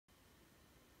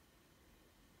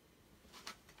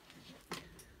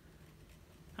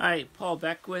Hi, Paul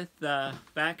Beckwith,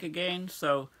 back again.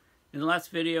 So in the last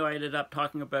video I ended up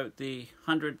talking about the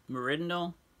 100th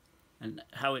meridional and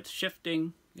how it's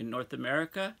shifting in North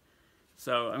America.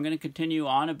 So I'm going to continue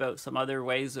on about some other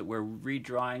ways that we're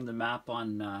redrawing the map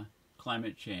on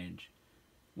climate change.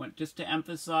 Just to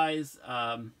emphasize,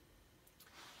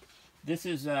 this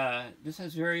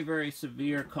has very, very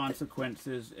severe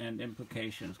consequences and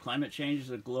implications. Climate change is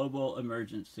a global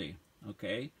emergency,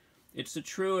 okay? It's a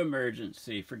true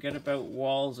emergency. Forget about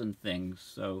walls and things.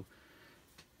 So,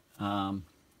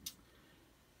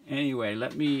 anyway,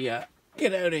 let me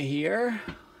get out of here.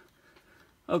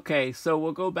 Okay, so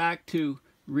we'll go back to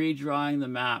redrawing the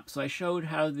map. So I showed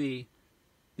how the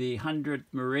 100th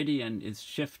meridian is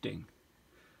shifting.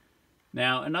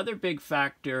 Now, another big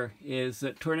factor is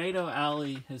that Tornado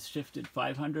Alley has shifted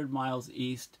 500 miles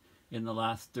east in the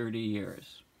last 30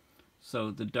 years. So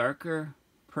the darker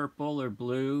purple or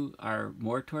blue are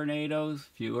more tornadoes,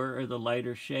 fewer are the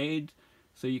lighter shades.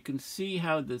 So you can see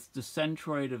how the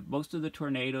centroid of most of the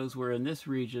tornadoes were in this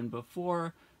region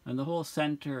before, and the whole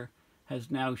center has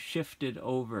now shifted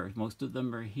over. Most of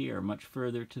them are here, much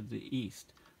further to the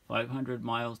east, 500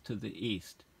 miles to the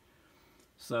east.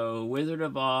 So Wizard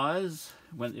of Oz,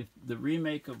 if the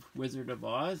remake of Wizard of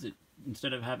Oz,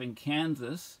 instead of having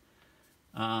Kansas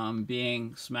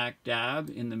being smack dab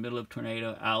in the middle of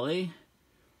Tornado Alley,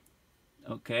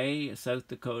 okay, South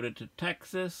Dakota to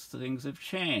Texas, things have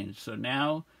changed. So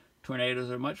now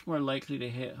tornadoes are much more likely to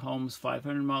hit homes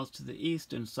 500 miles to the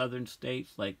east in southern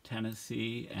states like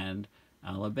Tennessee and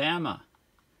Alabama.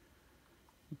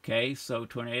 Okay, so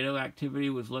tornado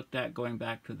activity was looked at going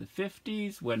back to the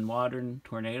 50s when modern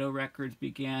tornado records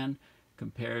began.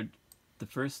 Compared the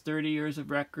first 30 years of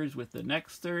records with the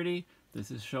next 30. This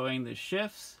is showing the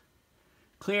shifts.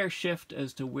 Clear shift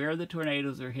as to where the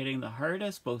tornadoes are hitting the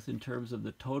hardest, both in terms of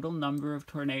the total number of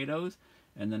tornadoes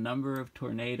and the number of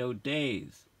tornado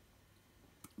days.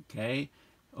 Okay,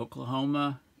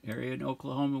 Oklahoma, area in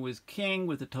Oklahoma was king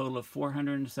with a total of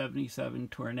 477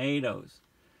 tornadoes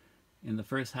in the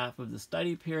first half of the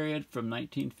study period from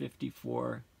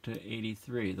 1954 to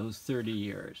 83, those 30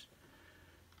 years.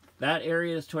 That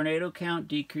area's tornado count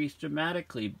decreased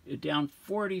dramatically, down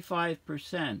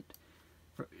 45%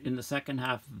 in the second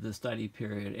half of the study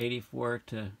period, 84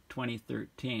 to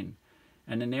 2013.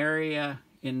 And an area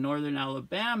in northern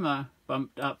Alabama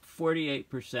bumped up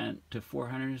 48% to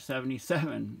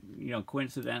 477,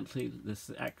 coincidentally the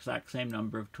exact same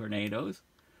number of tornadoes.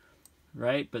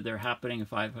 Right, but they're happening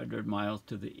 500 miles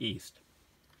to the east.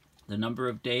 The number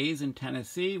of days in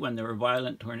Tennessee when there were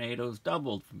violent tornadoes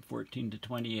doubled from 14 to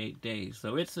 28 days.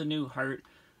 So it's the new heart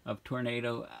of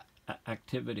tornado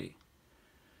activity.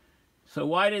 So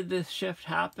why did this shift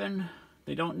happen?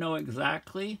 They don't know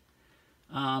exactly.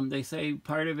 They say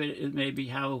part of it is maybe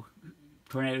how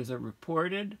tornadoes are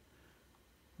reported,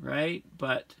 right?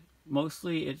 But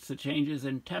mostly it's the changes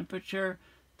in temperature,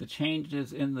 the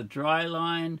changes in the dry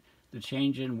line, the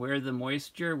change in where the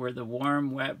moisture, where the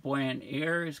warm, wet, buoyant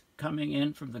air is coming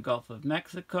in from the Gulf of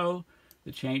Mexico,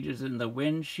 the changes in the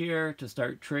wind shear to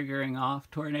start triggering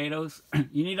off tornadoes.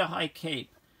 You need a high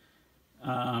cape,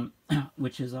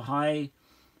 which is a high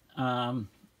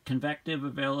convective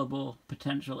available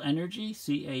potential energy,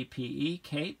 CAPE,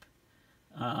 CAPE.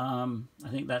 I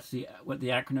think that's what the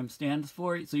acronym stands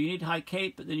for. So you need high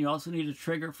CAPE, but then you also need a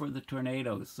trigger for the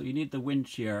tornadoes. So you need the wind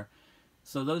shear.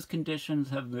 So those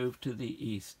conditions have moved to the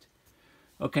east.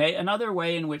 Okay, another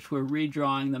way in which we're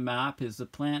redrawing the map is the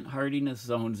plant hardiness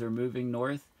zones are moving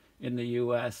north in the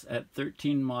U.S. at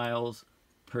 13 miles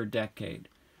per decade.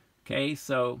 Okay,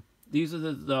 so these are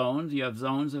the zones. You have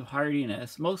zones of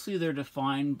hardiness. Mostly they're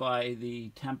defined by the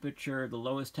temperature, the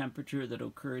lowest temperature that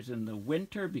occurs in the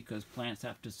winter because plants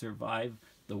have to survive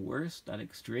the worst, that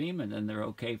extreme, and then they're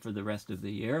okay for the rest of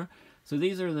the year. So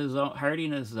these are the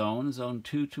hardiness zones, zone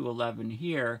 2 to 11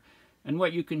 here. And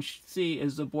what you can see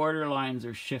is the border lines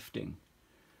are shifting.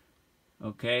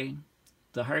 Okay?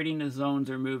 The hardiness zones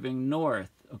are moving north.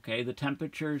 Okay? The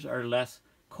temperatures are less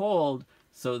cold,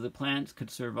 so the plants could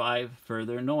survive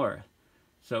further north.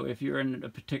 So if you're in a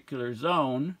particular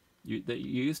zone, you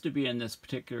used to be in this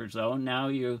particular zone, now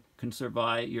you can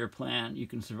survive, you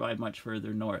can survive much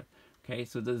further north. Okay?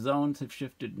 So the zones have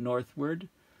shifted northward.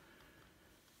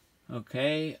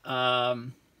 Okay,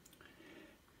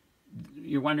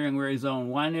 you're wondering where Zone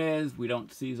 1 is. We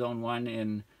don't see Zone 1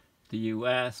 in the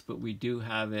U.S., but we do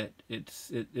have it.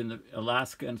 It's in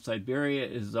Alaska and Siberia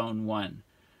is Zone 1.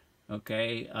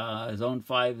 Okay, Zone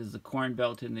 5 is the Corn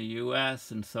Belt in the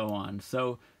U.S., and so on.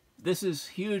 So this is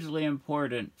hugely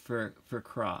important for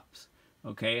crops.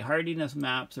 Okay, hardiness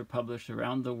maps are published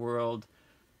around the world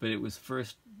but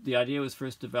the idea was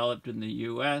first developed in the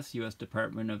U.S.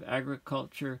 Department of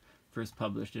Agriculture, first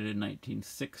published it in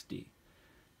 1960.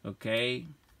 Okay,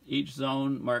 each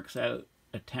zone marks out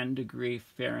a 10-degree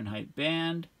Fahrenheit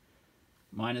band,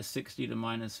 -60 to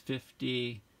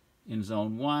 -50 in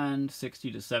zone 1,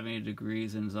 60 to 70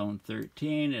 degrees in zone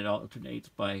 13. It alternates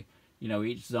by,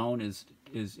 each zone is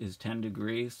 10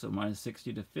 degrees, so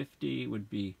 -60 to 50 would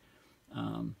be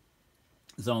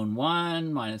zone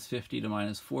 1, -50 to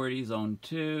 -40, zone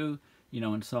 2,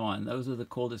 and so on. Those are the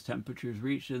coldest temperatures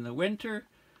reached in the winter.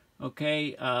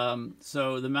 Okay,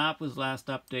 so the map was last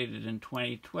updated in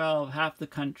 2012. Half the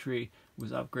country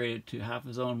was upgraded to half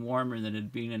a zone warmer than it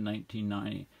had been in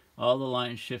 1990. All the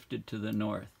lines shifted to the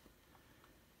north.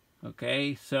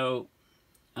 Okay, so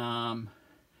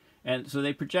and so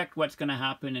they project what's going to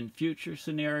happen in future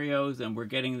scenarios, and we're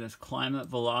getting this climate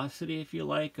velocity, if you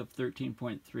like, of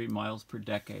 13.3 miles per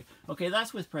decade. Okay,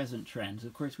 that's with present trends.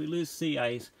 Of course, we lose sea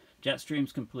ice, jet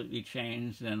streams completely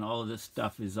changed, and all of this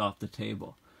stuff is off the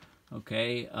table.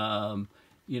 Okay, and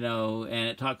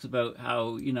it talks about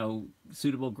how,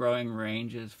 suitable growing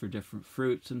ranges for different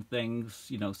fruits and things.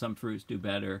 Some fruits do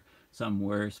better, some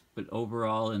worse, but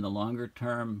overall, in the longer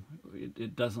term,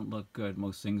 it doesn't look good.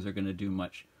 Most things are going to do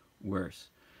much worse.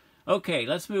 Okay,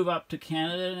 let's move up to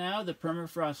Canada now. The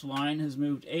Permafrost Line has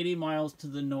moved 80 miles to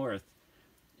the north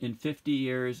in 50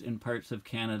 years in parts of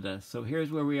Canada. So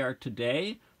here's where we are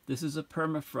today. This is a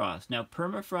permafrost. Now,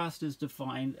 permafrost is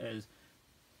defined as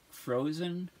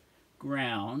frozen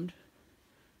ground.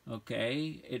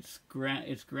 Okay, it's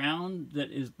ground that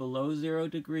is below 0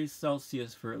 degrees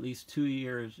Celsius for at least 2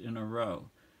 years in a row.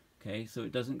 Okay, so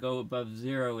it doesn't go above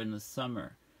 0 in the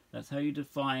summer. That's how you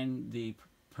define the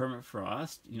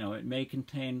permafrost. It may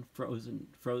contain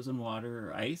frozen water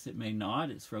or ice. It may not.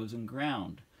 It's frozen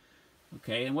ground.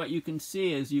 Okay, and what you can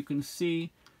see is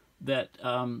that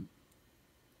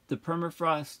the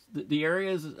permafrost, the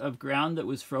areas of ground that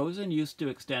was frozen used to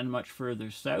extend much further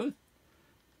south,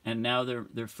 and now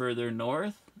they're further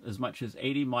north, as much as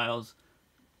 80 miles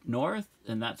north,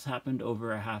 and that's happened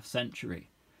over a half century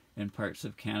in parts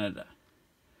of Canada.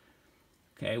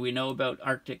 Okay, we know about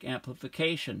Arctic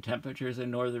amplification. Temperatures in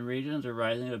northern regions are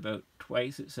rising at about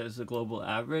twice, it says, the global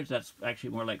average. That's actually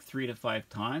more like 3 to 5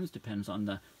 times, depends on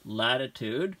the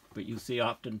latitude, but you see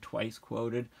often twice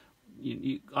quoted.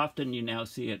 Often you now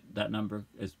see that number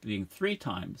as being 3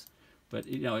 times, but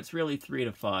it's really 3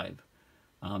 to 5.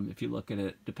 If you look at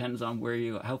it, depends on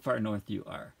how far north you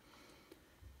are.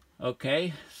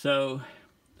 Okay, so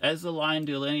as the line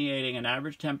delineating an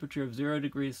average temperature of 0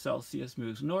 degrees Celsius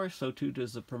moves north, so too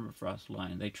does the permafrost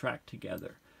line. They track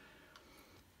together.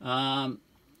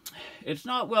 It's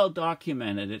not well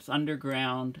documented. It's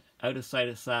underground, out of sight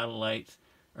of satellites.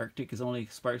 Arctic is only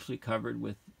sparsely covered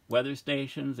with weather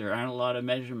stations. There aren't a lot of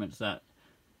measurements that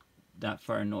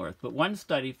far north. But one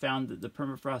study found that the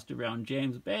permafrost around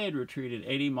James Bay had retreated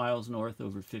 80 miles north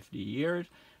over 50 years.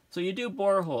 So you do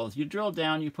boreholes. You drill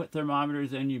down, you put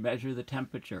thermometers in, you measure the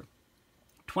temperature.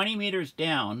 20 meters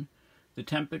down, the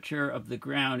temperature of the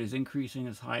ground is increasing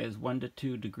as high as 1 to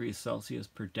 2 degrees Celsius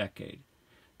per decade.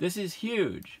 This is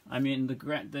huge. I mean,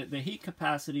 the heat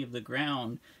capacity of the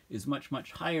ground is much,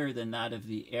 much higher than that of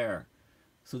the air.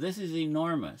 So this is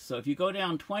enormous. So if you go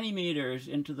down 20 meters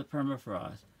into the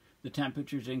permafrost, the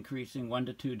temperature is increasing 1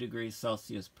 to 2 degrees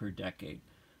Celsius per decade.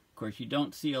 Of course, you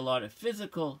don't see a lot of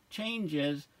physical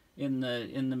changes in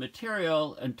the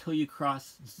material until you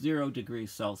cross 0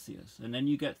 degrees Celsius, and then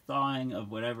you get thawing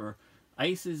of whatever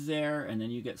ice is there, and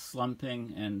then you get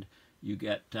slumping, and you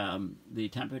get the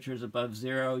temperatures above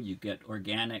 0. You get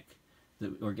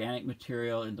the organic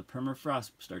material in the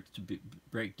permafrost starts to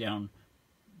break down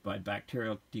by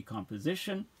bacterial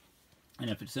decomposition, and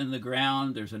if it's in the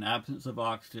ground, there's an absence of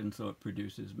oxygen, so it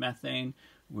produces methane.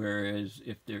 Whereas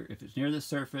if it's near the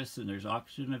surface and there's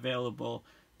oxygen available,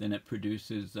 then it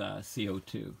produces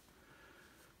CO2.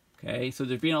 Okay, so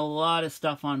there's been a lot of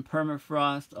stuff on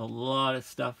permafrost, a lot of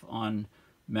stuff on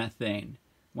methane.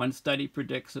 One study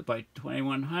predicts that by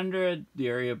 2100, the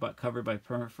area covered by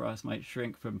permafrost might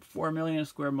shrink from 4 million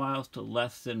square miles to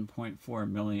less than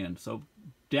 0.4 million. So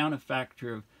down a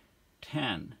factor of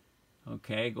 10.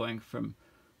 Okay, going from,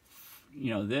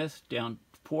 this down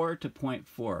 4 to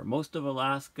 0.4. Most of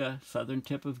Alaska, southern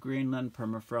tip of Greenland,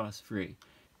 permafrost free.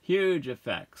 Huge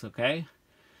effects, okay?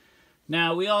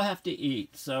 Now, we all have to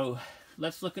eat, so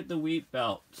let's look at the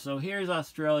Wheatbelt. So here's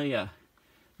Australia.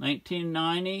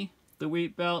 1990, the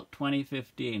Wheatbelt,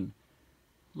 2015.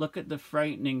 Look at the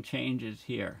frightening changes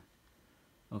here.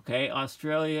 Okay,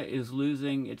 Australia is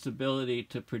losing its ability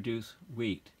to produce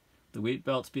wheat. The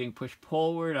Wheatbelt's being pushed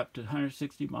poleward up to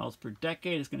 160 miles per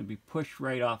decade. It's going to be pushed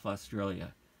right off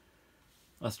Australia.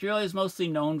 Australia is mostly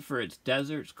known for its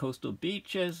deserts, coastal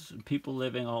beaches, and people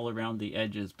living all around the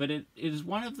edges, but it is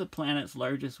one of the planet's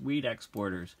largest wheat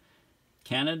exporters.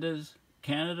 Canada,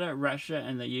 Russia,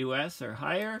 and the US are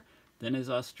higher than is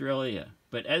Australia.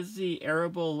 But as the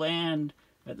arable land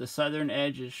at the southern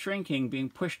edge is shrinking, being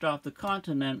pushed off the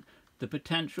continent, the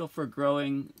potential for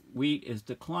growing wheat is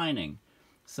declining.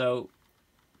 So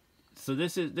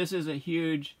this is a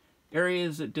huge.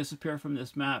 Areas that disappear from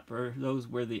this map are those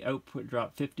where the output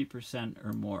dropped 50%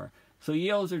 or more. So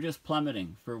yields are just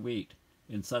plummeting for wheat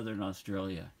in southern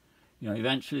Australia. You know,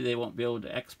 eventually they won't be able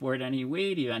to export any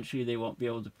wheat. Eventually they won't be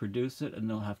able to produce it, and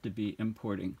they'll have to be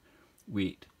importing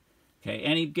wheat. Okay,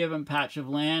 any given patch of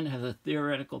land has a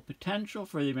theoretical potential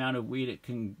for the amount of wheat it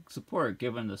can support,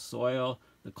 given the soil,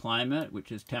 the climate, which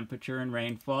is temperature and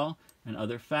rainfall, and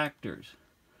other factors.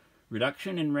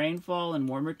 Reduction in rainfall and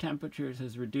warmer temperatures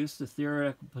has reduced the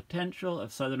theoretical potential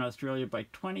of southern Australia by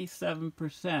 27%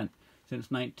 since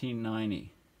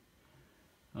 1990.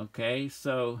 Okay,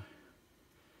 so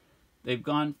they've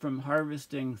gone from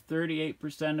harvesting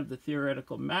 38% of the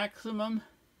theoretical maximum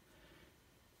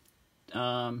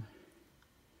to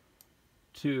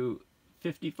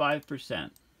 55%.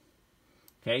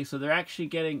 Okay, so they're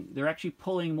actually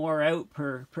pulling more out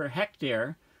per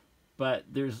hectare, but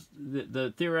there's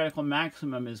the theoretical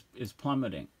maximum is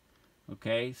plummeting.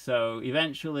 Okay, so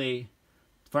eventually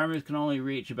farmers can only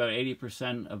reach about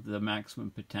 80% of the maximum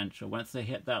potential. Once they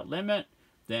hit that limit,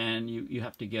 then you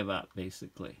have to give up,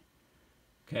 basically.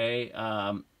 Okay,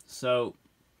 so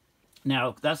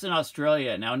now that's in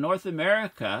Australia. Now North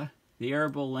America, the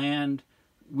arable land,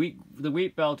 the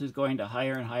wheat belt is going to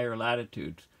higher and higher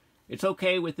latitudes. It's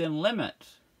okay within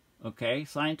limits. Okay,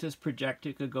 scientists project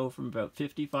it could go from about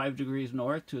 55 degrees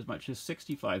north to as much as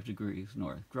 65 degrees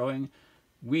north, growing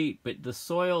wheat. But the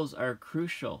soils are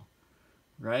crucial,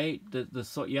 right?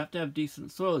 You have to have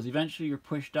decent soils. Eventually you're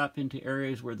pushed up into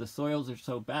areas where the soils are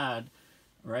so bad,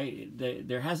 right?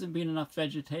 There hasn't been enough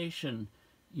vegetation,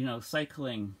 you know,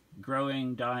 cycling,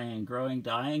 growing,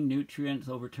 dying, nutrients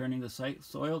overturning the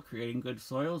soil, creating good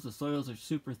soils. The soils are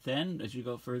super thin as you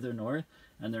go further north,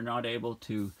 and they're not able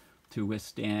to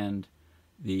withstand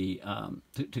the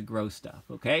to grow stuff.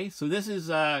 Okay, so this is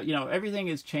you know, everything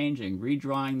is changing,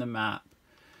 redrawing the map.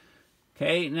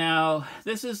 Okay, now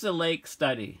this is the lake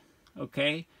study.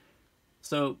 Okay,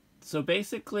 so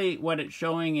basically what it's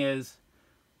showing is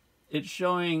it's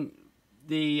showing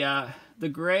the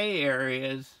gray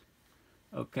areas.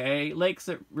 Okay, lakes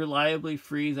that reliably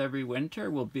freeze every winter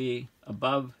will be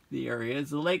above the areas.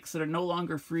 The lakes that are no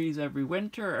longer freeze every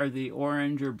winter are the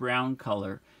orange or brown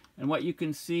color. And what you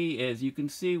can see is,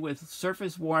 with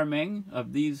surface warming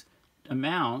of these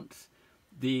amounts,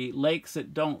 the lakes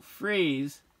that don't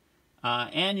freeze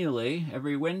annually,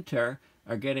 every winter,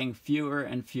 are getting fewer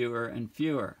and fewer and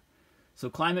fewer. So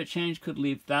climate change could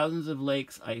leave thousands of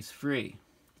lakes ice-free.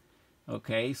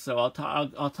 Okay, so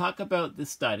I'll talk about the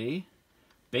study.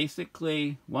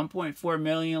 Basically, 1.4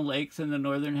 million lakes in the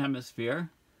northern hemisphere.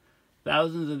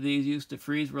 Thousands of these used to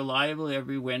freeze reliably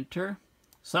every winter.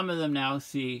 Some of them now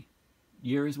see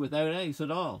years without ice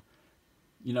at all.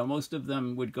 You know, most of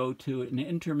them would go to an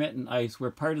intermittent ice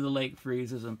where part of the lake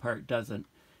freezes and part doesn't.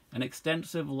 An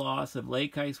extensive loss of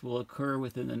lake ice will occur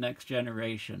within the next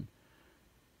generation.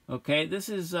 Okay, this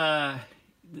is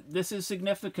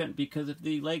significant because if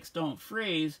the lakes don't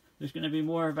freeze, there's going to be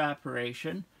more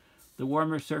evaporation. The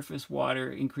warmer surface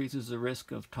water increases the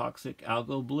risk of toxic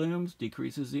algal blooms,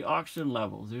 decreases the oxygen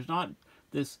levels. There's not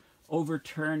this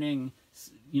overturning,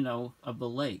 you know, of the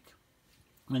lake.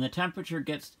 When the temperature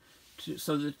gets to,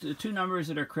 so the two numbers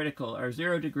that are critical are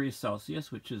 0 degrees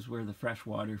Celsius, which is where the fresh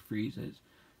water freezes,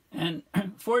 and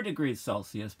 4 degrees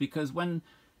Celsius, because when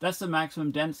that's the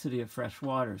maximum density of fresh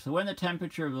water. So when the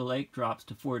temperature of the lake drops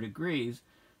to 4 degrees,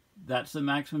 that's the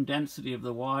maximum density of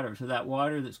the water. So that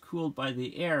water that's cooled by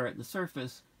the air at the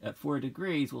surface at 4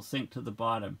 degrees will sink to the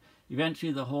bottom.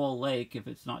 Eventually the whole lake, if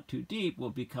it's not too deep, will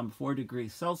become 4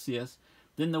 degrees Celsius.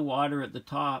 Then the water at the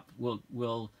top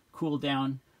will cool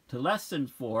down to less than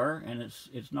 4, and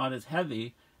it's not as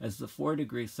heavy as the 4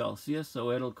 degrees Celsius,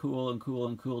 so it'll cool and cool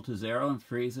and cool to 0 and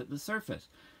freeze at the surface.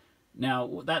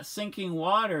 Now, that sinking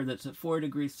water that's at 4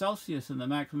 degrees Celsius and the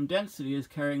maximum density is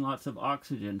carrying lots of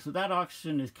oxygen. So that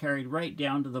oxygen is carried right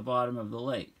down to the bottom of the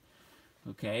lake.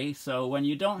 Okay, so when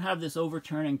you don't have this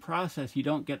overturning process, you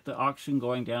don't get the oxygen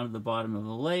going down to the bottom of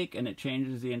the lake, and it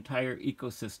changes the entire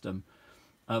ecosystem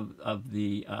of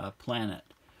the planet.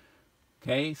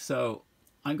 Okay, so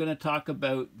I'm going to talk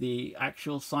about the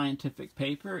actual scientific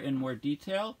paper in more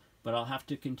detail, but I'll have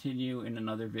to continue in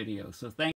another video. So thank